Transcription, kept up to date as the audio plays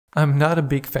I'm not a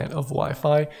big fan of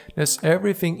Wi-Fi, as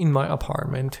everything in my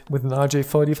apartment with an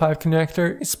RJ45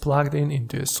 connector is plugged in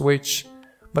into a switch.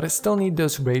 But I still need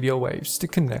those radio waves to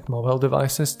connect mobile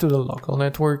devices to the local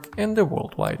network and the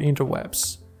worldwide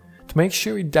interwebs. To make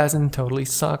sure it doesn't totally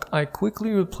suck, I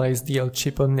quickly replaced the El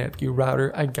Cheapo Netgear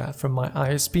router I got from my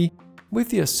ISP with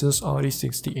the Asus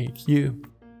Audi68U.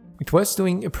 It was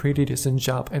doing a pretty decent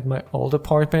job at my old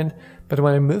apartment, but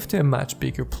when I moved to a much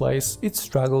bigger place, it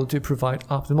struggled to provide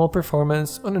optimal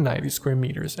performance on a 90 square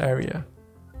meters area.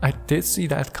 I did see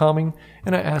that coming,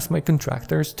 and I asked my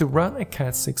contractors to run a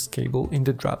Cat6 cable in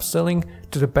the drop ceiling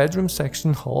to the bedroom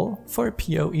section hall for a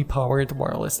PoE-powered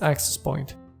wireless access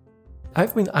point.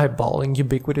 I've been eyeballing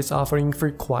Ubiquiti's offering for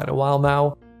quite a while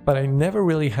now, but I never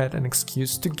really had an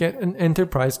excuse to get an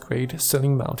enterprise-grade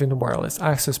ceiling-mounted wireless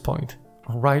access point.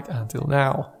 Right until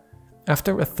now.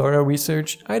 After a thorough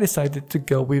research, I decided to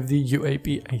go with the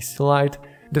UAP AC Lite,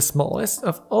 the smallest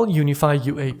of all UniFi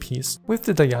UAPs, with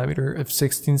the diameter of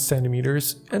 16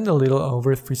 cm and a little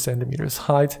over 3 cm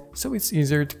height, so it's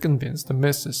easier to convince the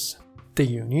missus. The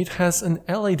unit has an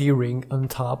LED ring on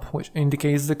top which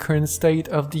indicates the current state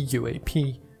of the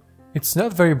UAP. It's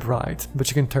not very bright, but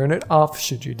you can turn it off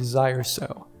should you desire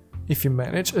so. If you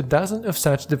manage a dozen of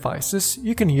such devices,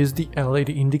 you can use the LED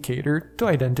indicator to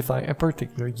identify a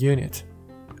particular unit.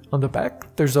 On the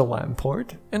back, there's a LAN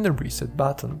port and a reset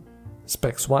button.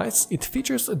 Specs-wise, it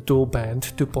features a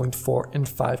dual-band 2.4 and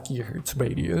 5 GHz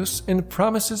radios and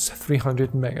promises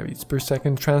 300 megabits per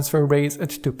second transfer rates at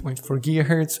 2.4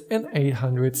 GHz and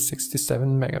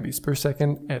 867 megabits per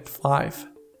second at 5.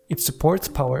 It supports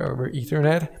power over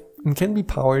Ethernet and can be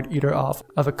powered either off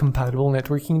of a compatible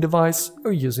networking device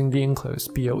or using the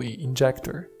enclosed PoE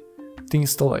injector. The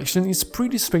installation is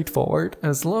pretty straightforward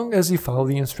as long as you follow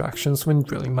the instructions when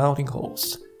drilling mounting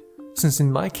holes. Since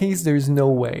in my case there is no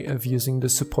way of using the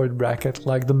support bracket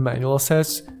like the manual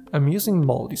says, I'm using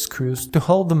moldy screws to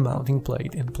hold the mounting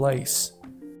plate in place.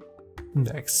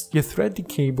 Next, you thread the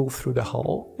cable through the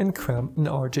hole and clamp an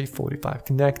RJ45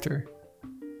 connector.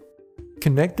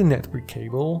 Connect the network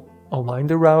cable, align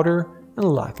the router, and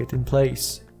lock it in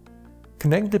place.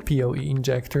 Connect the PoE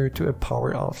injector to a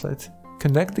power outlet,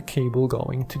 connect the cable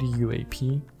going to the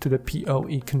UAP to the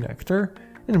PoE connector,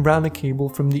 and run the cable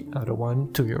from the other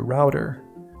one to your router.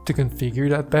 To configure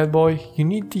that bad boy, you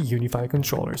need the UniFi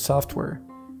controller software.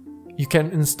 You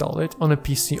can install it on a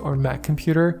PC or Mac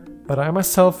computer, but I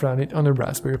myself ran it on a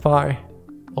Raspberry Pi.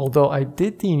 Although I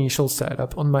did the initial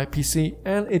setup on my PC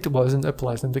and it wasn't a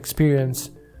pleasant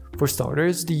experience. For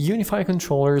starters, the UniFi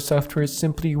controller software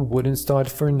simply wouldn't start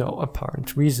for no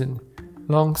apparent reason.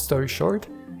 Long story short,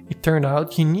 it turned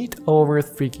out you need over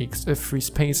 3 gigs of free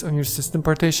space on your system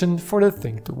partition for the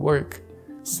thing to work.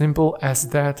 Simple as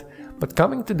that, but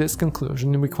coming to this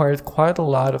conclusion required quite a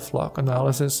lot of log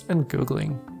analysis and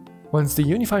googling. Once the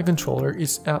UniFi controller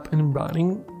is up and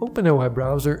running, open a web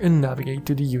browser and navigate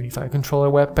to the UniFi controller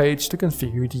webpage to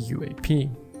configure the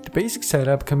UAP. The basic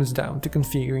setup comes down to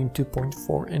configuring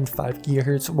 2.4 and 5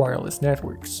 GHz wireless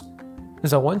networks.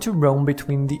 As I want to roam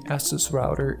between the Asus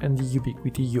router and the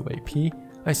Ubiquiti UAP,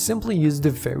 I simply use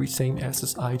the very same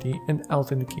Asus ID and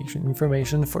authentication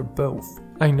information for both.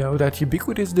 I know that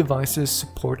Ubiquiti's devices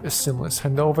support a seamless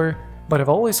handover, but I've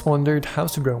always wondered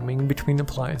how's roaming between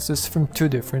appliances from two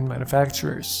different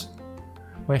manufacturers.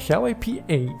 My Huawei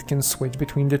P8 can switch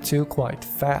between the two quite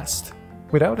fast,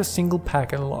 without a single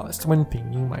packet lost when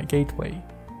pinging my gateway.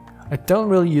 I don't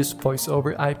really use voice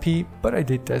over IP, but I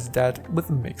did test that with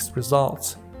mixed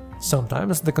results.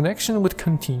 Sometimes the connection would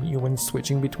continue when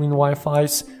switching between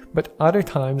Wi-Fis, but other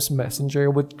times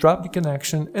Messenger would drop the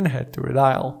connection and head to a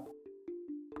dial.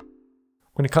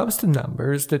 When it comes to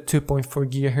numbers, the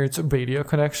 2.4 GHz radio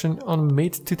connection on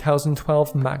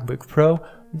mid-2012 MacBook Pro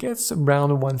gets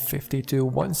around 150 to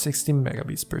 160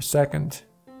 megabits per second.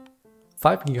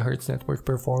 5 GHz network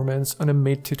performance on a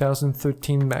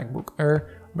mid-2013 MacBook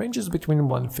Air ranges between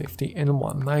 150 and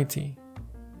 190.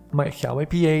 My Huawei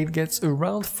P8 gets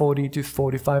around 40 to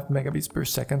 45 megabits per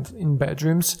second in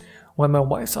bedrooms, while my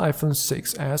wife's iPhone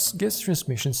 6s gets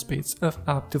transmission speeds of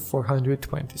up to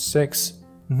 426.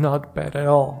 Not bad at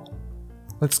all.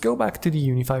 Let's go back to the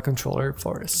UniFi controller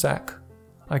for a sec.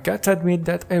 I gotta admit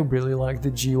that I really like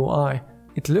the GUI.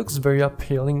 It looks very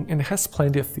appealing and has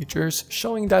plenty of features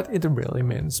showing that it really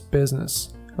means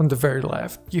business. On the very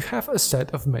left, you have a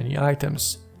set of menu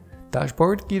items.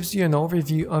 Dashboard gives you an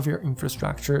overview of your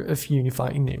infrastructure of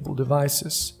UniFi-enabled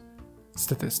devices.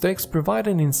 Statistics provide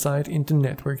an insight into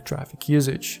network traffic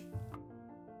usage.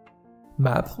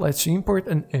 Map lets you import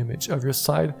an image of your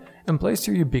site and place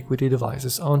your Ubiquiti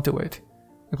devices onto it.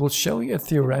 It will show you a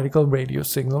theoretical radio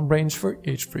signal range for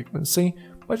each frequency,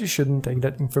 but you shouldn't take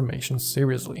that information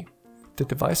seriously. The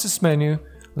Devices menu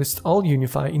lists all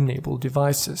UniFi enabled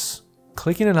devices.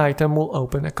 Clicking an item will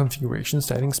open a configuration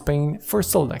settings pane for a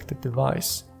selected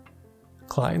device.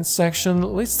 Clients section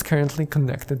lists currently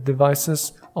connected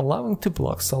devices, allowing to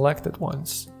block selected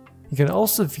ones. You can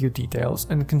also view details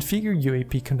and configure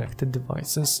UAP connected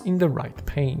devices in the right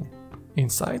pane.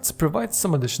 Insights provides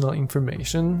some additional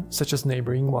information, such as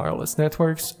neighboring wireless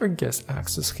networks or guest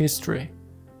access history.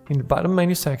 In the bottom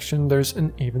menu section, there's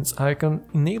an events icon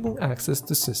enabling access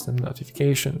to system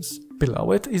notifications.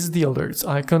 Below it is the alerts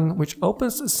icon, which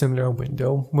opens a similar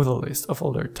window with a list of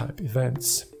alert type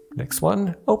events. Next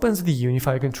one opens the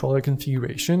UniFi controller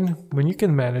configuration, when you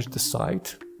can manage the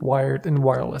site, wired and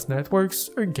wireless networks,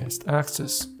 or guest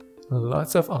access.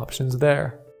 Lots of options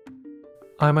there.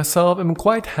 I myself am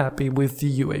quite happy with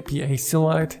the UAP AC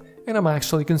Lite, and I'm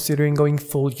actually considering going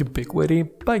full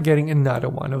Ubiquiti by getting another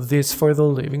one of these for the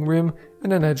living room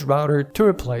and an edge router to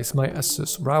replace my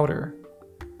Asus router.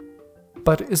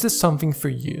 But is this something for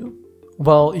you?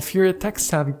 Well, if you're a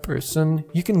tech-savvy person,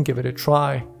 you can give it a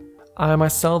try. I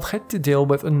myself had to deal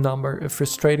with a number of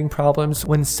frustrating problems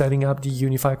when setting up the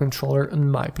UniFi controller on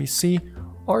my PC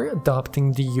or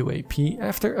adopting the UAP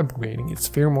after upgrading its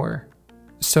firmware.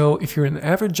 So if you're an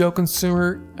average Joe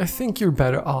consumer, I think you're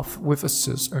better off with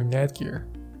Asus or Netgear.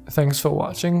 Thanks for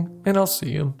watching, and I'll see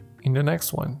you in the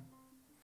next one.